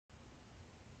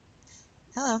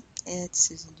Hello, it's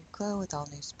Susan Duclos with All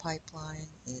News Pipeline.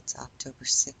 It's October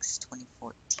 6,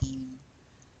 2014.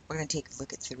 We're going to take a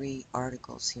look at 3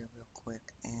 articles here real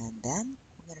quick, and then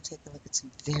we're going to take a look at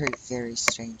some very, very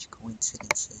strange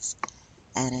coincidences.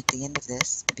 And at the end of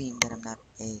this, being that I'm not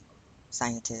a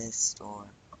scientist or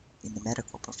in the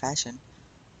medical profession,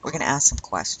 we're going to ask some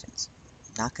questions.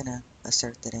 I'm not going to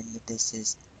assert that any of this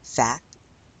is fact,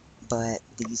 but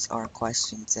these are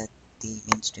questions that the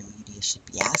mainstream media should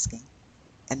be asking.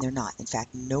 And they're not. In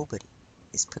fact, nobody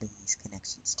is putting these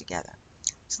connections together.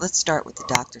 So let's start with the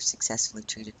doctor successfully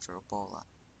treated for Ebola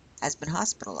has been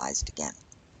hospitalized again.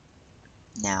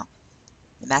 Now,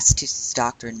 the Massachusetts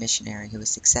doctor and missionary who was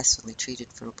successfully treated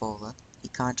for Ebola he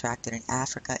contracted in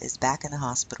Africa is back in the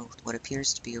hospital with what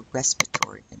appears to be a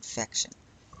respiratory infection.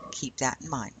 Keep that in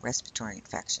mind, respiratory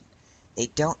infection. They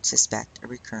don't suspect a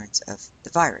recurrence of the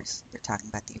virus. They're talking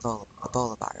about the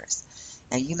Ebola virus.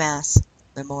 Now, UMass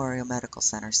Memorial Medical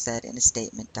Center said in a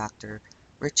statement Dr.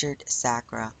 Richard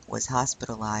Sacra was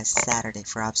hospitalized Saturday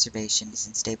for observation. He's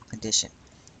in stable condition.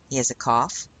 He has a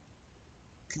cough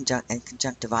and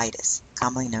conjunctivitis,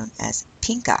 commonly known as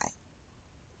pink eye.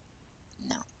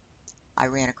 Now, I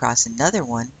ran across another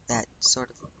one that sort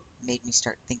of made me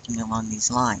start thinking along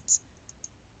these lines.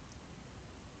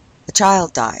 A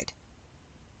child died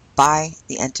by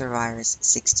the enterovirus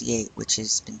 68, which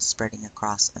has been spreading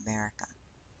across America,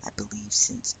 I believe,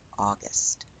 since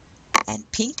August. And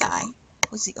pink eye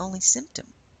was the only symptom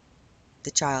the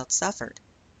child suffered.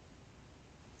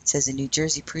 It says a New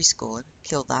Jersey preschooler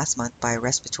killed last month by a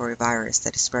respiratory virus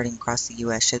that is spreading across the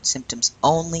U.S. showed symptoms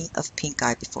only of pink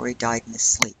eye before he died in his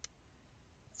sleep.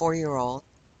 4-year-old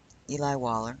Eli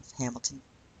Waller of Hamilton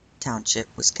Township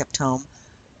was kept home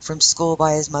from school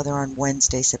by his mother on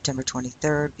Wednesday, September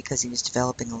 23rd, because he was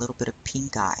developing a little bit of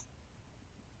pink eye.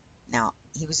 Now,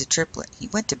 he was a triplet. He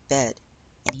went to bed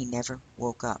and he never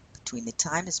woke up. Between the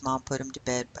time his mom put him to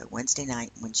bed by Wednesday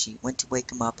night and when she went to wake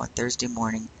him up on Thursday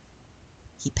morning,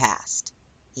 he passed.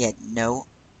 He had no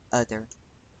other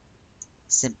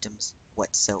symptoms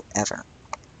whatsoever.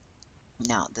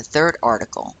 Now, the third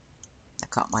article that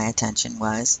caught my attention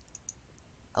was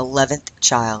 11th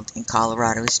child in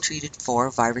Colorado is treated for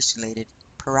virus-related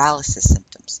paralysis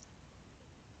symptoms.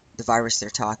 The virus they're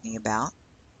talking about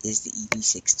is the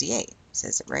EV68. It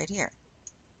says it right here.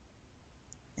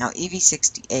 Now,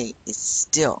 EV68 is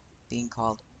still being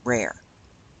called rare,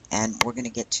 and we're going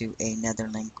to get to another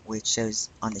link which shows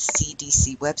on the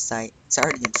CDC website it's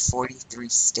already in 43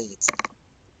 states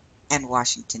and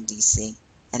Washington, D.C.,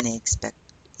 and they expect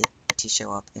it to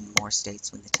show up in more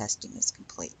states when the testing is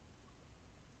complete.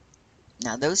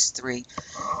 Now, those 3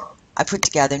 I put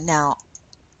together. Now,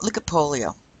 look at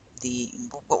polio.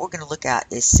 What we're going to look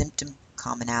at is symptom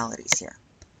commonalities here.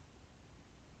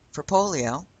 For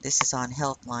polio, this is on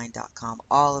healthline.com.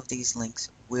 All of these links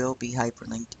will be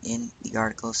hyperlinked in the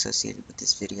article associated with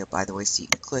this video, by the way, so you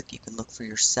can click, you can look for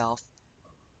yourself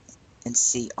and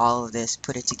see all of this,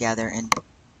 put it together, and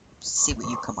see what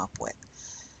you come up with.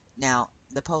 Now,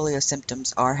 the polio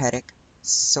symptoms are headache,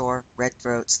 sore, red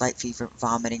throat, slight fever,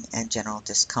 vomiting, and general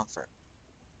discomfort.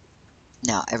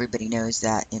 Now, everybody knows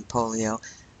that in polio,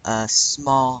 a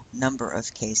small number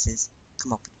of cases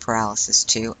come up with paralysis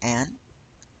too, and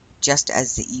just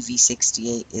as the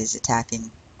EV68 is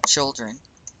attacking children,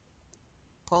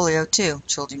 polio too,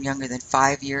 children younger than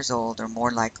 5 years old are more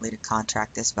likely to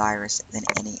contract this virus than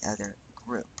any other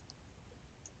group.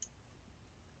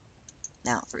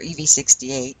 Now, for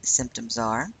EV68, the symptoms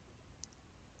are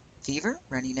fever,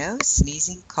 runny nose,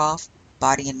 sneezing, cough,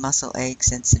 body and muscle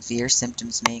aches, and severe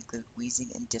symptoms may include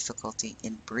wheezing and difficulty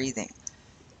in breathing.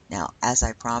 Now, as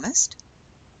I promised,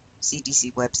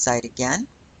 CDC website again,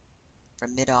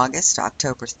 from mid-August to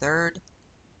October 3rd,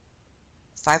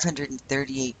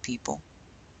 538 people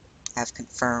have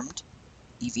confirmed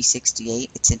EV68.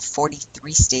 It's in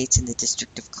 43 states in the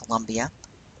District of Columbia,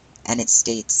 and it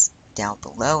states down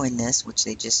below in this, which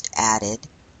they just added,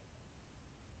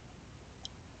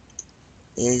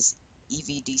 is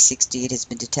EVD68 has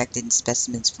been detected in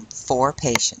specimens from 4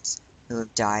 patients who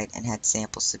have died and had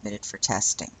samples submitted for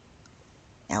testing.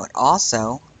 Now, it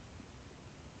also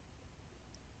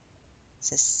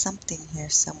says something here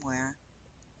somewhere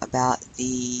about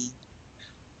the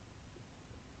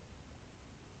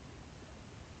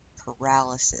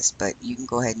paralysis, but you can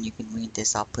go ahead and you can read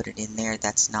this. I'll put it in there.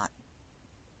 That's not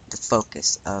the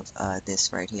focus of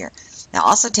this right here. Now,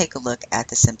 also take a look at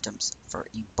the symptoms for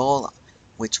Ebola,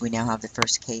 which we now have the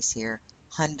first case here.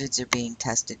 Hundreds are being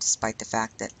tested, despite the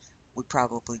fact that we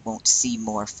probably won't see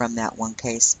more from that one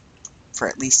case for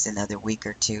at least another week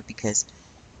or 2, because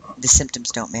the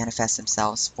symptoms don't manifest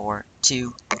themselves for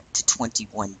 2 to to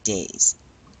 21 days.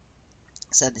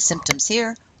 So the symptoms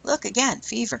here, look again,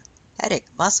 fever, headache,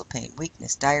 muscle pain,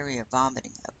 weakness, diarrhea,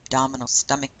 vomiting, abdominal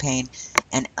stomach pain,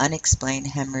 and unexplained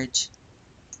hemorrhage,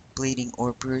 bleeding,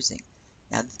 or bruising.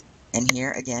 Now, and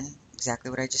here again,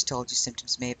 exactly what I just told you,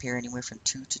 symptoms may appear anywhere from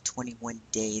 2 to 21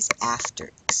 days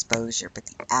after exposure, but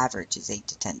the average is 8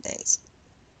 to 10 days.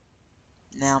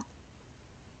 Now,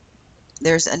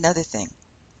 there's another thing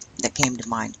that came to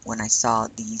mind when I saw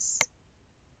these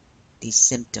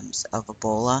symptoms of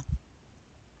Ebola.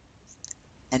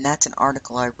 And that's an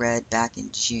article I read back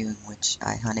in June, which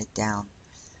I hunted down.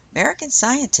 American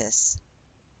scientists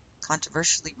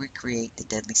controversially recreate the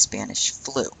deadly Spanish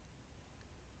flu.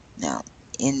 Now,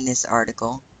 in this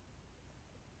article,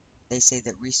 they say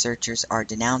that researchers are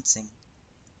denouncing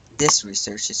this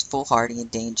research as foolhardy and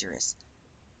dangerous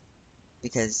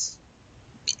because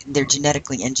they're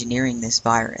genetically engineering this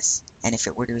virus. And if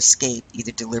it were to escape,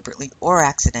 either deliberately or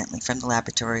accidentally from the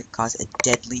laboratory, cause a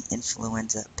deadly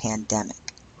influenza pandemic.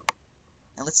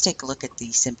 Now let's take a look at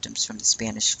the symptoms from the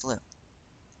Spanish flu.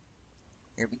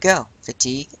 Here we go.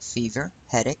 Fatigue, fever,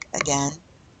 headache again,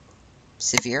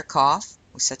 severe cough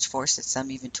with such force that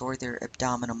some even tore their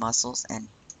abdominal muscles, and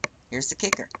here's the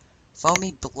kicker.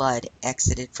 Foamy blood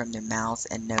exited from their mouths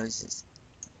and noses.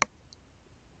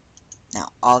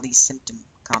 Now, all these symptom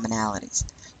commonalities.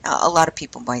 Now, a lot of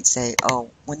people might say, oh,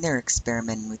 when they're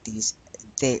experimenting with these,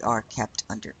 they are kept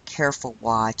under careful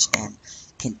watch and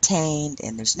contained,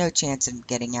 and there's no chance of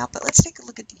getting out. But let's take a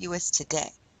look at the U.S.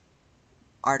 Today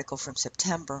article from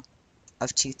September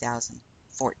of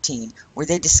 2014, where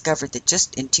they discovered that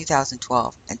just in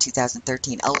 2012 and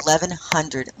 2013,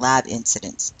 1,100 lab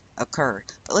incidents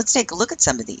occurred. But let's take a look at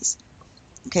some of these.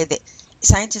 Okay, the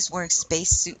scientists wearing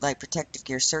spacesuit-like protective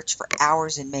gear searched for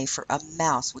hours in May for a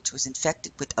mouse which was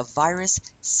infected with a virus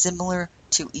similar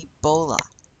to Ebola.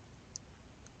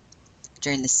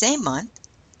 During the same month,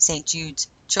 St. Jude's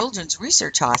Children's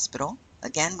Research Hospital,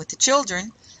 again with the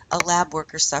children, a lab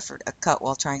worker suffered a cut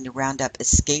while trying to round up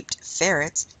escaped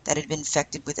ferrets that had been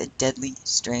infected with a deadly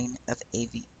strain of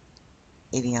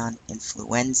avian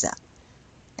influenza.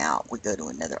 Now we go to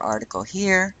another article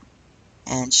here,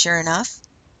 and sure enough,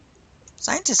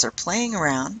 scientists are playing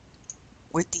around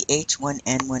with the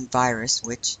H1N1 virus,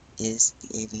 which is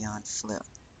the avian flu.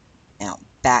 Now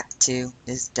back to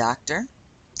this doctor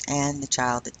and the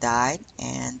child that died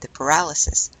and the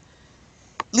paralysis.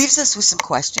 Leaves us with some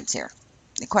questions here.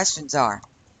 The questions are,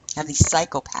 have these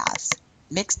psychopaths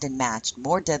mixed and matched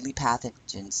more deadly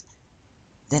pathogens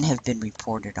than have been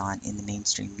reported on in the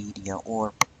mainstream media?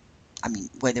 Or, I mean,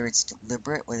 whether it's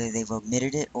deliberate, whether they've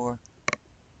omitted it, or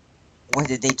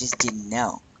whether they just didn't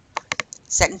know.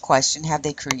 Second question, have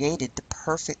they created the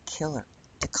perfect killer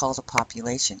to cull the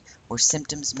population where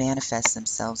symptoms manifest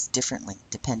themselves differently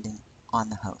depending on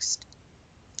the host?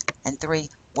 And three,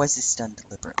 was this done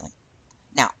deliberately?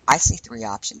 Now, I see three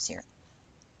options here.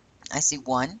 I see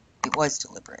one, it was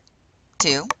deliberate.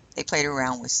 Two, they played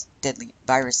around with deadly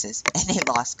viruses and they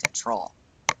lost control.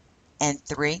 And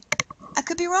three, I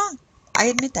could be wrong. I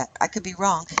admit that. I could be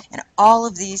wrong. And all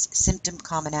of these symptom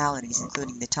commonalities,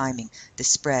 including the timing, the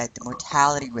spread, the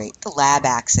mortality rate, the lab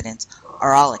accidents,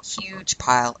 are all a huge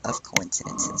pile of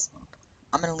coincidences.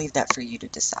 I'm going to leave that for you to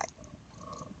decide.